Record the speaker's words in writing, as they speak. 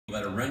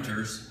that are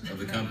renters of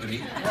the company,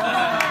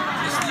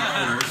 just the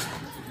owners.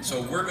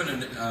 So we're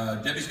going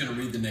to, Debbie's going to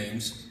read the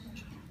names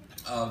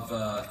of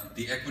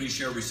the equity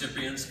share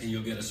recipients, and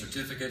you'll get a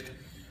certificate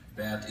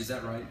that, is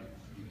that right?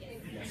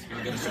 Yes.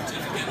 You'll get a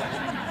certificate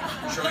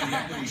showing the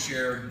equity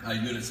share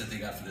units that they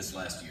got for this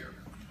last year.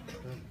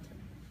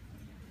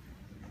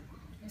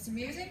 There's some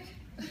music?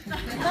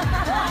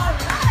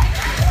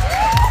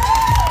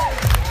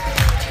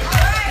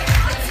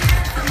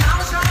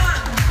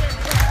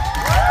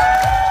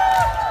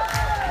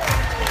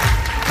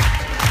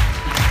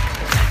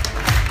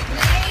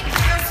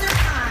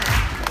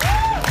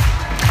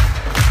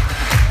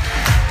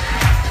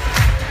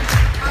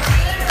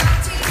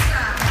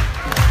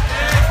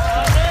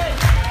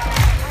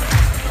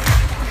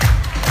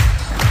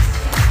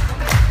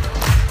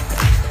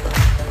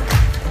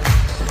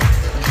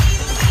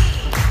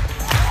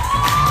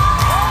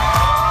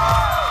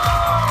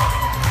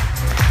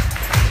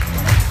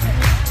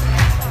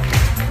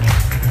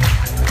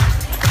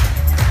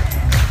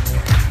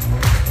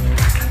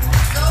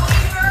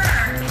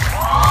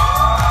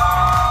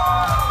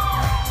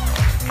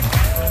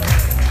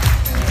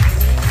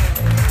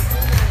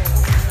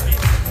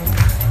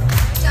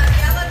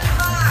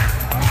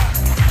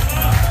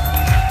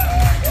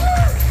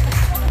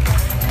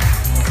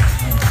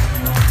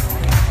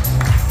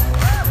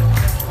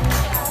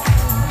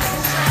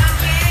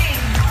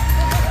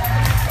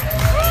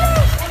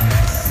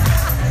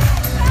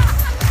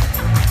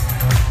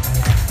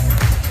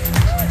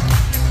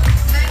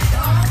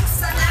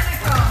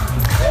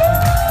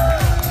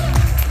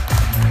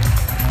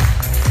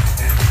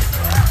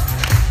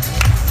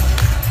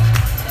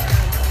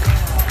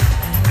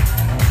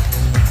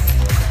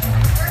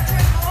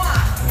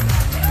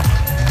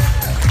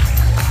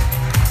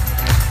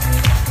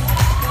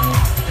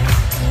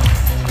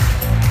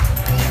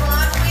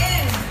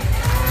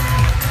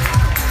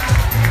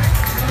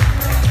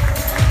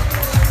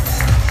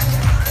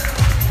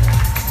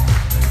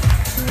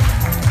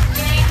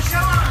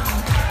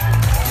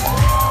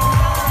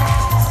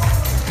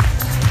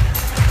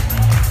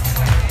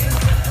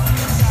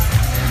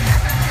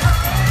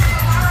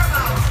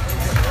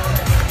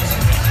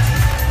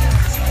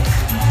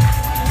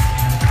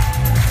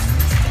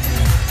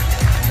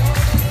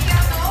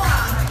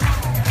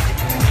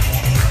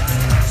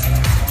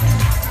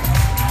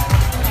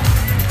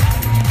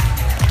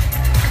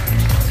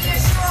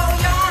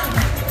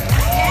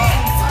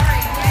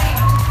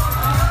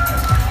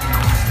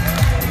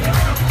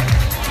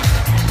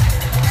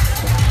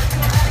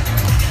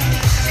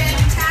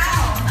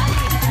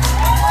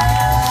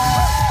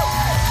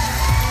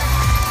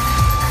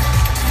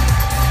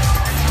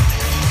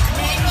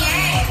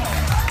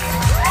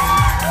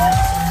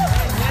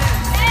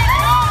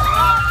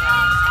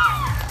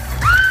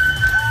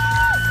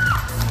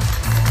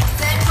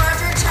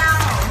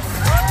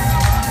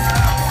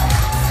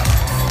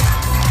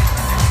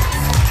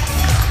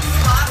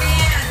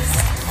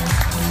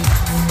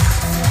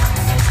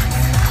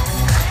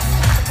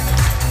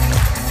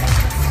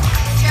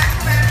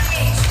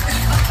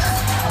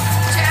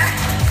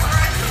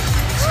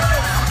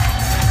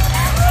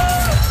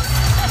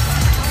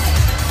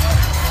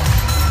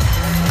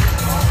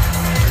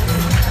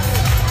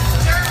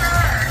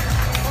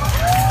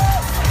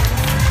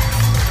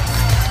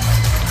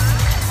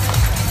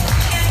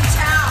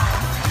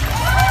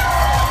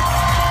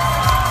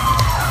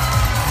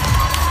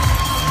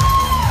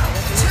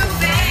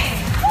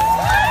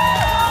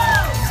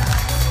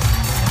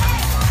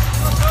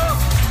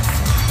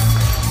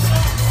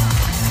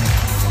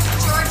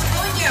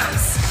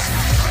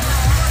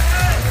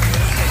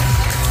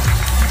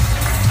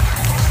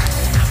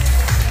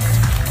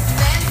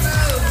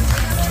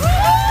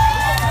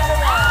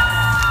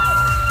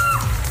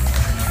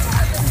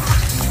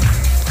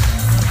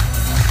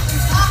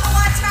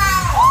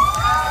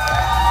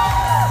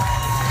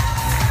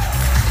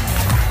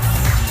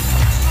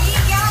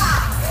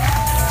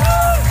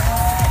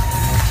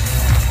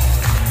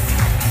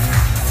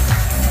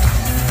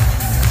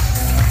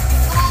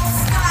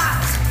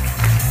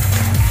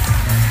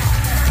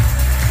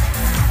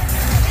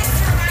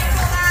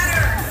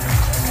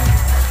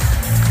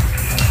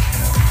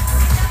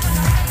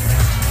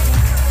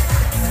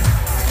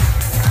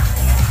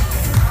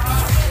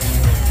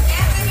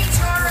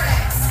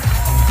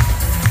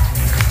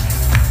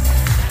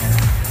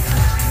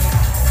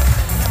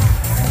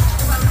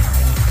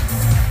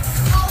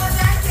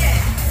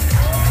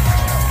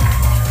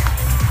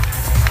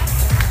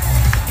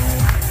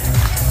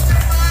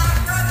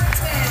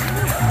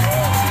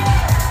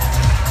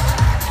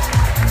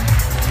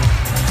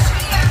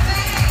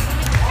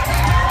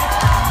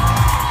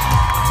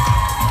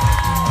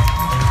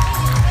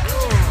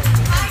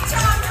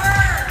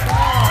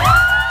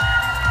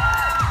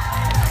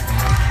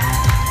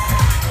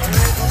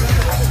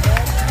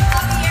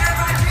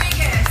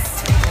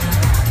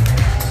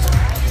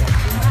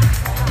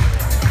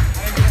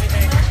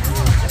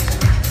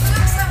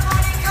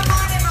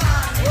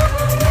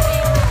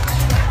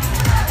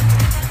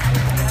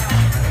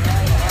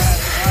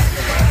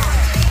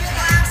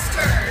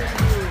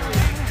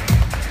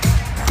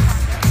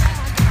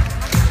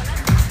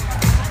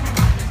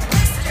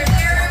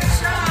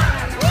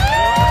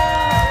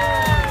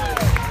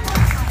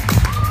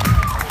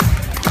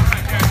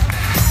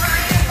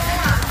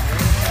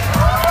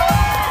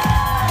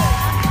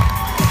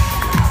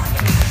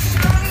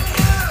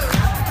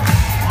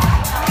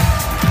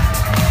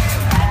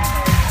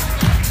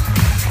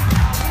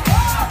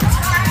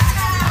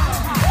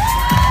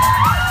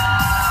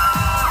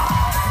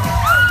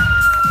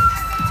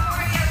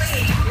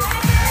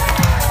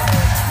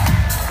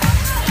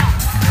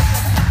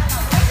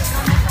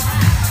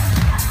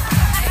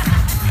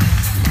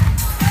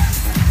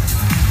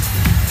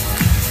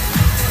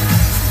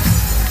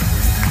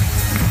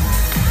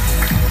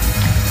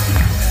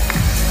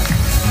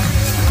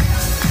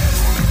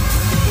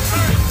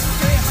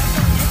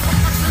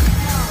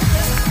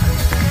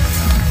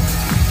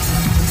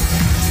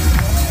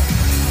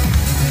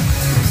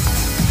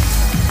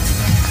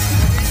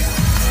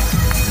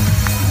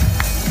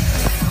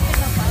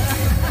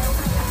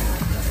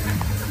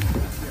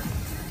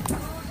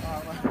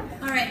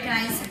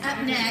 guys,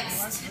 up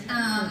next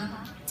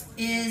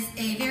is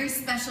a very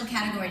special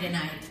category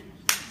tonight.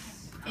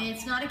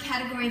 It's not a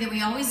category that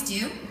we always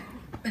do,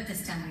 but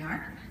this time we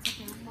are.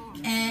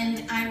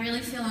 And I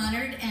really feel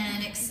honored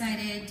and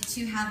excited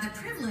to have the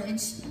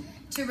privilege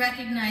to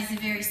recognize a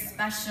very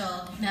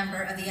special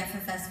member of the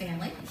FFS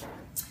family.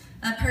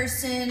 A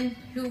person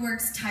who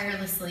works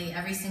tirelessly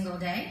every single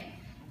day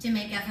to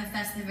make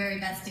FFS the very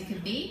best it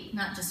could be,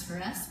 not just for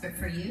us, but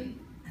for you,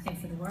 I think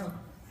for the world.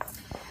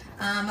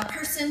 A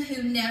person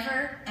who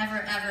never,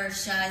 ever, ever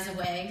shies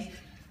away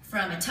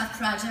from a tough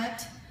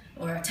project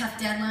or a tough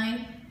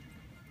deadline.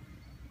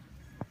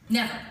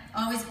 Never.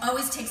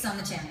 Always takes on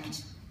the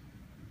challenge.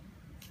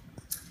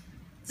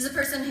 This is a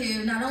person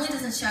who not only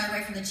doesn't shy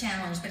away from the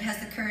challenge, but has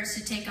the courage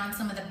to take on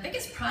some of the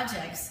biggest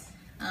projects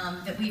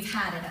that we've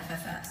had at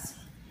FFS.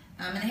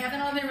 And they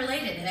haven't all been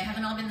related, and they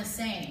haven't all been the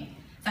same.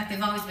 In fact,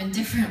 they've always been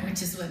different,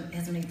 which is what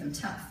has made them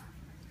tough.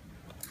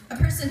 A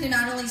person who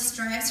not only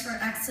strives for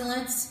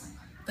excellence,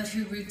 but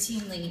who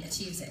routinely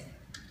achieves it.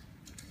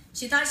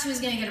 She thought she was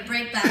going to get a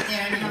break back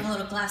there and have a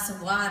little glass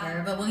of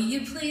water, but will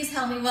you please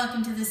help me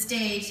welcome to the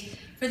stage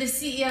for the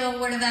CEO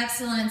Award of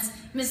Excellence,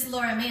 Miss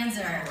Laura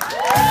Manzer.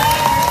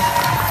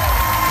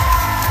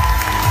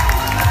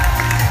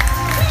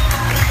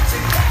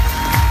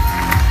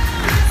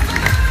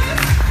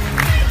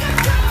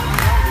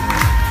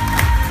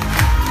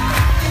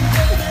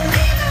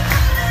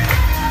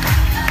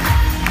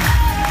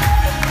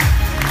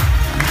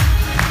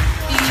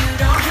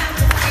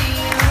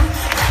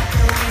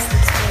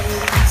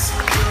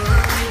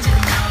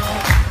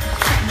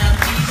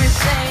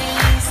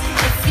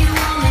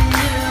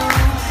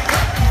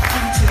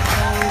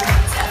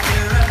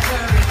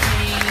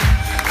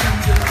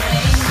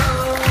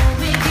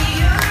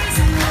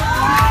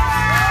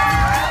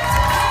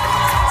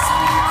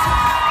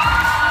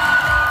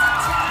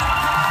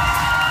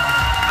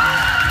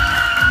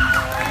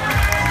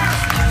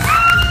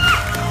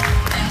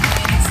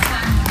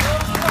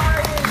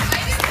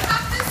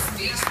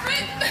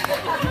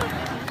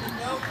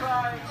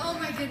 Oh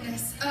my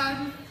goodness.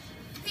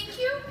 Thank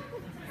you.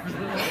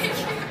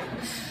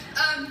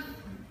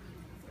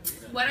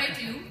 What I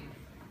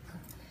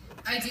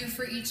do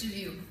for each of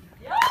you.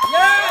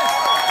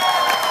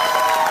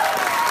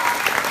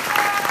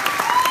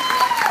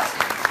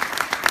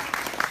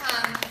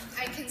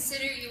 I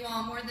consider you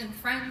all more than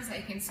friends.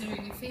 I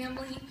consider you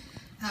family.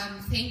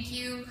 Thank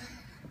you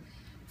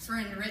for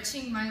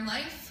enriching my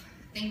life.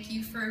 Thank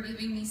you for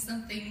giving me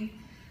something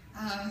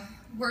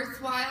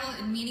worthwhile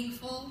and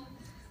meaningful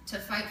to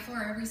fight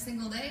for every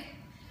single day.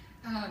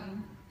 I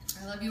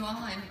love you all.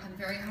 I'm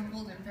very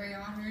humbled and very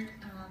honored,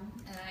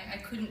 and I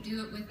couldn't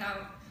do it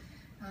without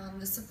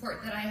the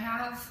support that I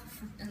have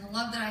and the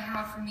love that I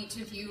have from each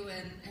of you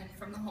and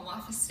from the home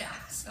office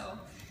staff. So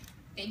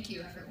thank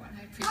you, everyone.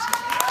 I appreciate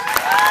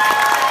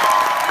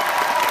it.